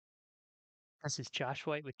This is Josh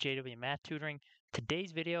White with JW Math Tutoring.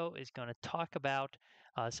 Today's video is going to talk about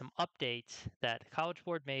some updates that College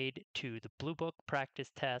Board made to the Bluebook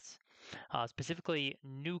practice tests, specifically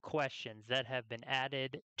new questions that have been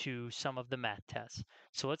added to some of the math tests.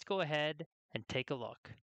 So let's go ahead and take a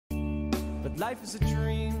look. But life is a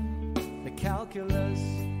dream that calculus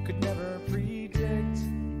could never predict.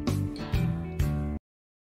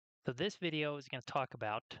 So this video is going to talk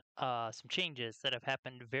about some changes that have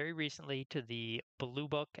happened very recently to the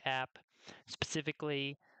Bluebook app.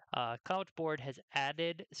 Specifically, College Board has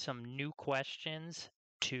added some new questions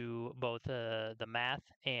to both the math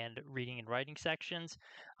and reading and writing sections.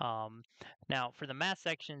 Now, for the math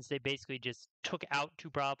sections, they basically just took out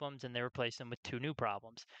two problems and they replaced them with two new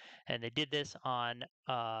problems. And they did this on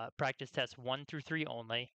practice tests 1 through 3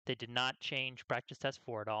 only. They did not change practice test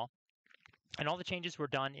 4 at all. And all the changes were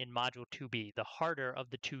done in Module 2B, the harder of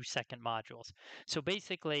the two second modules. So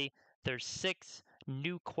basically, there's 6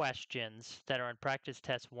 new questions that are in practice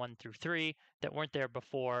tests 1 through 3 that weren't there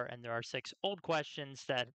before, and there are 6 old questions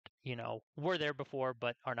that, were there before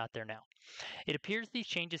but are not there now. It appears these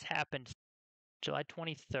changes happened July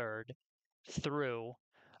 23rd through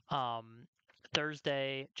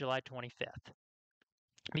Thursday, July 25th,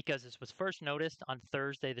 because this was first noticed on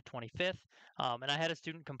Thursday the 25th, and I had a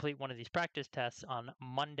student complete one of these practice tests on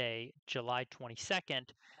Monday, July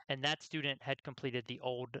 22nd, and that student had completed the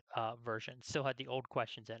old version, still had the old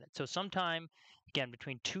questions in it. So sometime, again,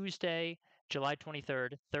 between Tuesday, July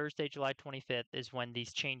 23rd, Thursday, July 25th is when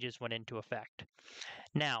these changes went into effect.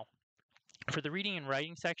 Now, for the reading and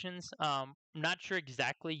writing sections, not sure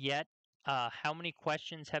exactly yet how many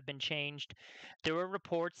questions have been changed. There were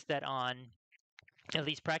reports that on at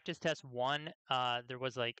least practice test 1, there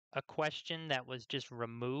was like a question that was just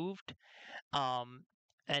removed,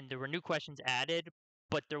 and there were new questions added,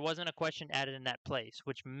 but there wasn't a question added in that place,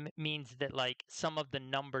 which means that like some of the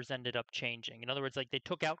numbers ended up changing. In other words, like they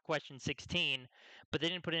took out question 16, but they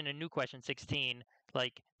didn't put in a new question 16.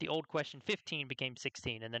 Like the old question 15 became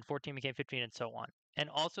 16, and then 14 became 15, and so on. And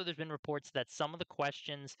also, there's been reports that some of the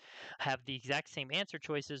questions have the exact same answer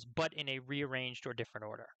choices, but in a rearranged or different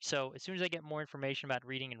order. So as soon as I get more information about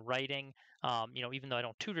reading and writing, even though I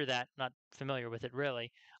don't tutor that, not familiar with it really,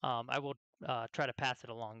 I will try to pass it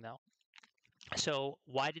along though. So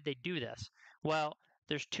why did they do this? Well,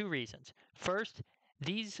 there's two reasons. First,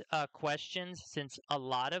 these questions, since a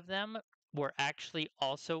lot of them were actually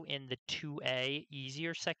also in the 2A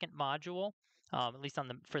easier second module, at least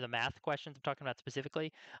for the math questions I'm talking about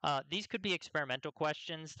specifically, these could be experimental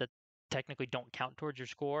questions that technically don't count towards your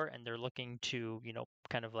score, and they're looking to,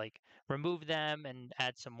 kind of like remove them and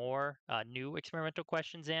add some more new experimental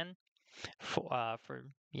questions in for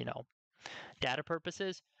data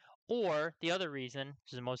purposes. Or the other reason,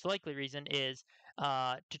 which is the most likely reason, is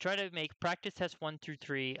to try to make practice tests 1 through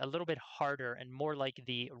 3 a little bit harder and more like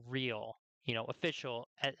the real, official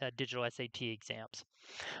digital SAT exams.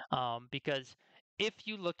 Because if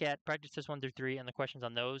you look at practice tests 1 through 3 and the questions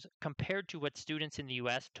on those compared to what students in the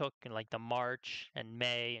US took in like the March and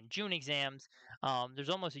May and June exams, there's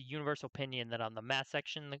almost a universal opinion that on the math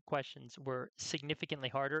section, the questions were significantly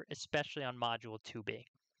harder, especially on Module 2B.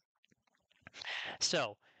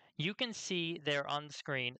 So you can see there on the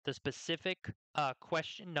screen the specific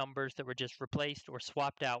question numbers that were just replaced or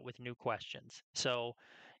swapped out with new questions. So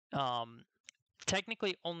um,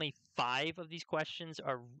 technically only 5 of these questions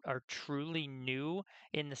are truly new,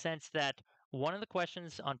 in the sense that one of the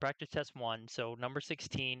questions on practice test 1, so number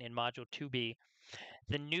 16 in module 2B,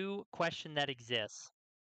 the new question that exists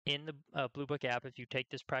in the Bluebook app if you take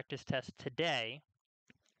this practice test today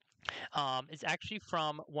is actually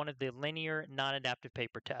from one of the linear non-adaptive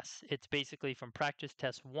paper tests. It's basically from practice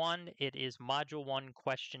test 1. It is module 1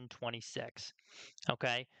 question 26.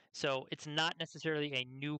 Okay, so it's not necessarily a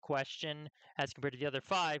new question as compared to the other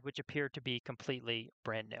 5, which appear to be completely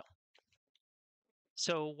brand new.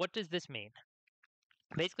 So what does this mean?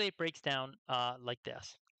 Basically, it breaks down like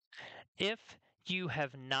this. If you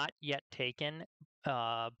have not yet taken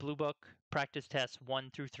Bluebook practice tests 1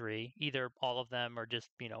 through 3, either all of them or just,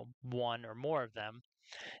 one or more of them,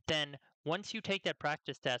 then once you take that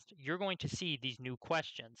practice test, you're going to see these new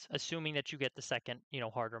questions, assuming that you get the second,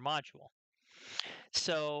 harder module.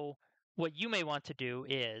 So what you may want to do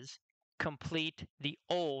is complete the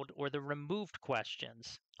old or the removed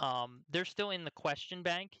questions. They're still in the question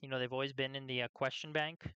bank. They've always been in the question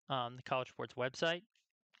bank, the College Board's website.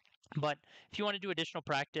 But if you want to do additional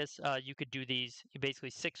practice, you could do these basically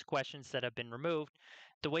 6 questions that have been removed.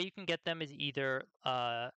 The way you can get them is either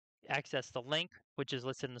access the link, which is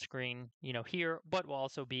listed on the screen, here, but will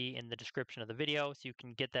also be in the description of the video. So you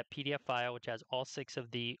can get that PDF file, which has all 6 of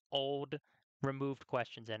the old removed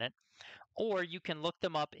questions in it, or you can look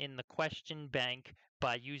them up in the question bank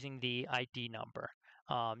by using the ID number.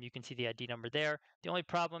 You can see the ID number there. The only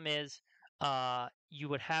problem is you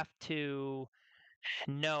would have to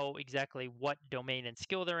know exactly what domain and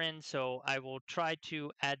skill they're in. So I will try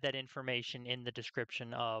to add that information in the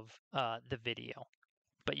description of the video.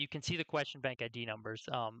 But you can see the question bank ID numbers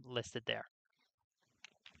listed there.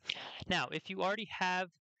 Now, if you already have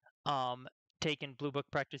um, taken Blue Book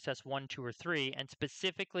Practice Test 1, 2, or 3, and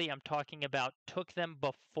specifically I'm talking about took them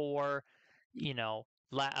before, you know,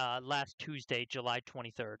 last Tuesday, July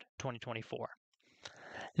 23rd, 2024.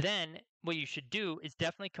 Then what you should do is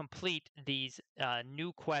definitely complete these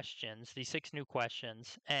new questions, these 6 new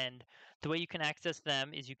questions. And the way you can access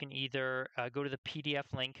them is you can either go to the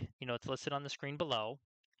PDF link, it's listed on the screen below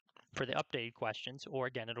for the updated questions, or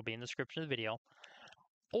again, it'll be in the description of the video.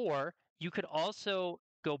 Or you could also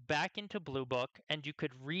go back into Bluebook and you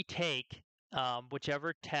could retake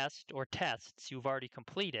whichever test or tests you've already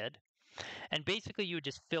completed. And basically, you would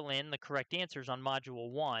just fill in the correct answers on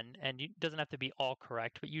Module 1, and it doesn't have to be all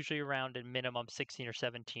correct, but usually around a minimum 16 or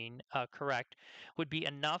 17 correct would be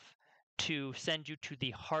enough to send you to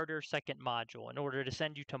the harder second module in order to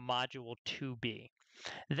send you to Module 2B.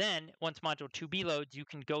 Then, once Module 2B loads, you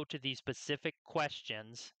can go to these specific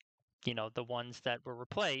questions, the ones that were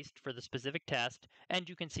replaced for the specific test, and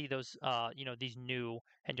you can see those, these new,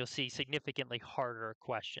 and you'll see significantly harder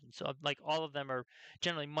questions. So, like, all of them are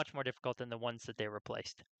generally much more difficult than the ones that they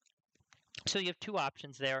replaced. So you have 2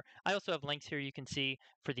 options there. I also have links here you can see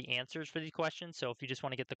for the answers for these questions. So if you just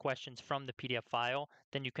want to get the questions from the PDF file,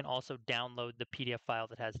 then you can also download the PDF file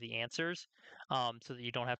that has the answers, so that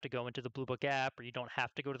you don't have to go into the Bluebook app, or you don't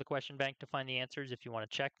have to go to the question bank to find the answers if you want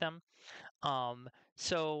to check them.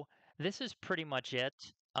 So this is pretty much it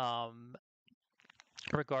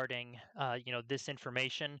regarding this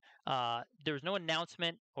information. There was no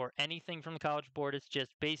announcement or anything from the College Board. It's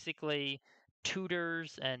just basically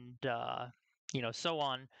tutors and so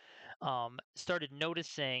on started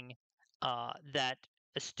noticing that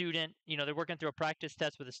a student, they're working through a practice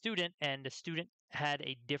test with a student, and the student had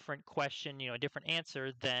a different question, a different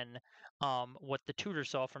answer than what the tutor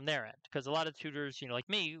saw from their end. Because a lot of tutors, like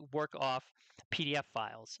me, work off PDF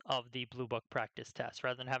files of the Bluebook practice test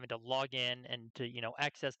rather than having to log in and to,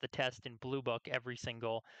 access the test in Bluebook every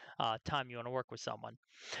single time you want to work with someone.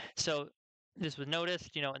 So this was noticed,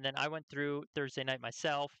 and then I went through Thursday night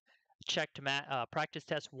myself, checked practice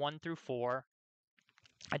tests 1 through 4,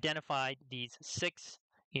 identified these 6,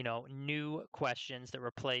 new questions that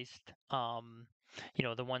replaced,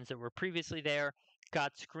 the ones that were previously there,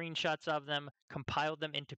 got screenshots of them, compiled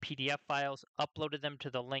them into PDF files, uploaded them to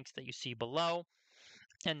the links that you see below.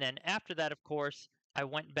 And then after that, of course, I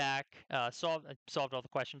went back, solved all the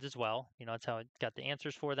questions as well. That's how I got the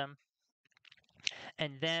answers for them.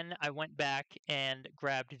 And then I went back and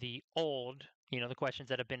grabbed the old, the questions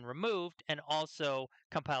that have been removed, and also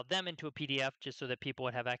compiled them into a PDF just so that people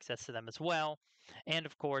would have access to them as well. And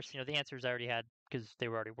of course, the answers I already had because they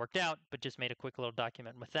were already worked out, but just made a quick little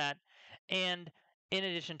document with that. And in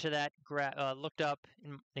addition to that, looked up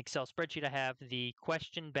in an Excel spreadsheet I have the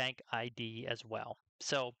question bank ID as well.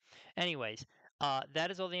 So anyways, that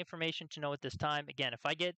is all the information to know at this time. Again, if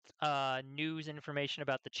I get news and information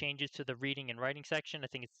about the changes to the reading and writing section, I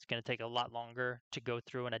think it's going to take a lot longer to go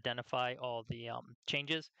through and identify all the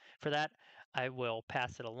changes for that. I will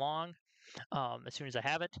pass it along as soon as I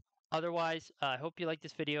have it. Otherwise, I hope you like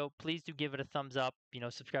this video. Please do give it a thumbs up.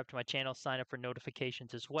 Subscribe to my channel, sign up for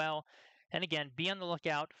notifications as well. And again, be on the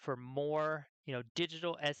lookout for more,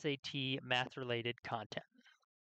 digital SAT math-related content.